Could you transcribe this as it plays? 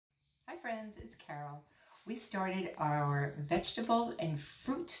Hi friends, it's Carol. We started our vegetable and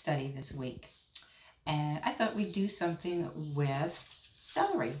fruit study this week, and I thought we'd do something with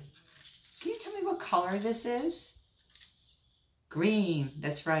celery. Can you tell me what color this is? Green,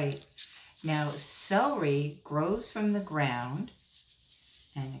 that's right. Now celery grows from the ground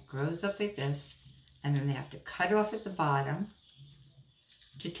and it grows up like this, and then they have to cut off at the bottom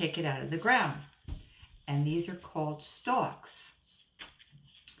to take it out of the ground. And these are called stalks.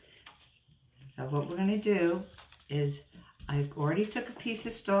 So what we're going to do is I already took a piece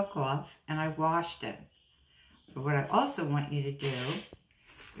of stalk off and I washed it. But what I also want you to do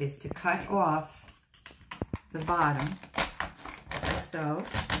is to cut off the bottom like so.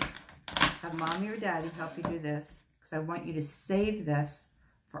 Have mommy or daddy help you do this because I want you to save this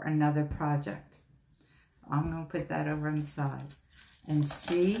for another project. So I'm going to put that over on the side and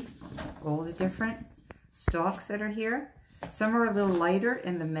see all the different stalks that are here. Some are a little lighter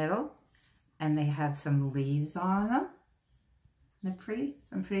in the middle, and they have some leaves on them. Isn't that pretty?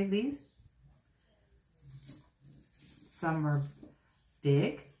 Some pretty leaves. Some are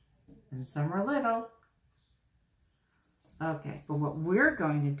big, and some are little. Okay, but what we're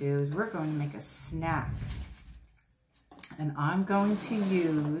going to do is we're going to make a snack. And I'm going to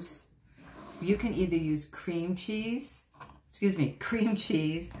use, you can either use cream cheese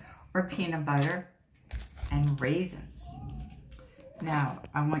or peanut butter and raisins. Now,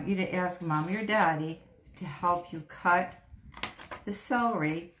 I want you to ask mommy or daddy to help you cut the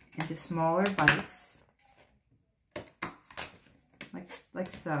celery into smaller bites, like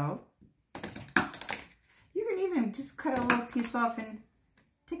so. You can even just cut a little piece off and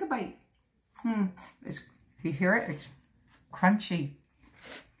take a bite. You hear it? It's crunchy.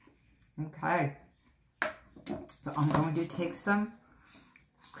 Okay. So I'm going to take some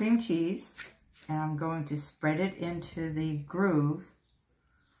cream cheese and I'm going to spread it into the groove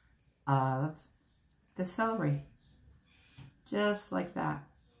of the celery. Just like that.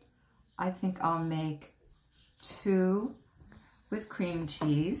 I think I'll make 2 with cream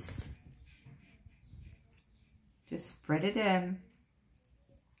cheese. Just spread it in.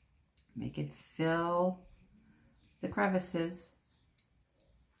 Make it fill the crevices.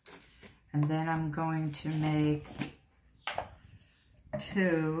 And then I'm going to make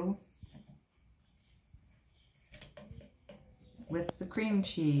 2 with the cream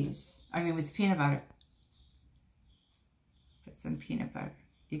cheese. With peanut butter. Put some peanut butter.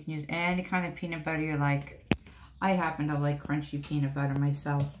 You can use any kind of peanut butter you like. I happen to like crunchy peanut butter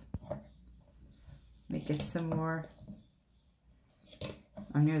myself. Make it some more.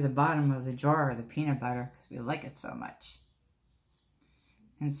 I'm near the bottom of the jar of the peanut butter because we like it so much.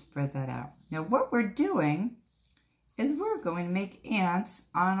 And spread that out. Now what we're doing is we're going to make ants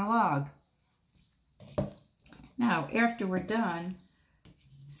on a log. Now after we're done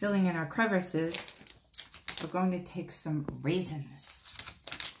filling in our crevices, we're going to take some raisins.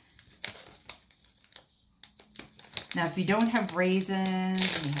 Now if you don't have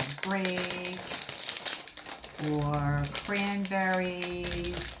raisins, you have grapes or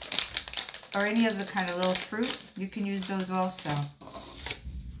cranberries or any other kind of little fruit, you can use those also.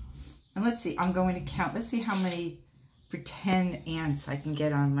 And let's see, I'm going to count. Let's see how many pretend ants I can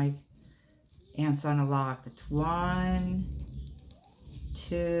get on my ants on a log. That's 1,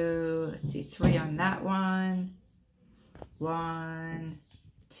 2, let's see, 3 on that one. 1,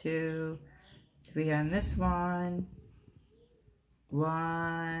 2, 3 on this one.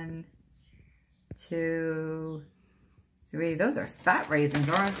 1, 2, 3. Those are fat raisins,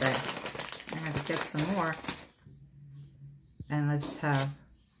 aren't they? I have to get some more. And let's have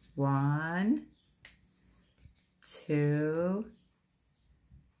 1, 2,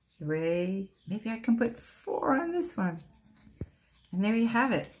 3. Maybe I can put 4 on this one. And there you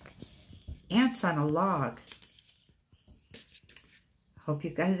have it. Ants on a log. Hope you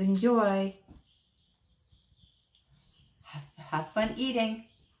guys enjoy. Have fun eating.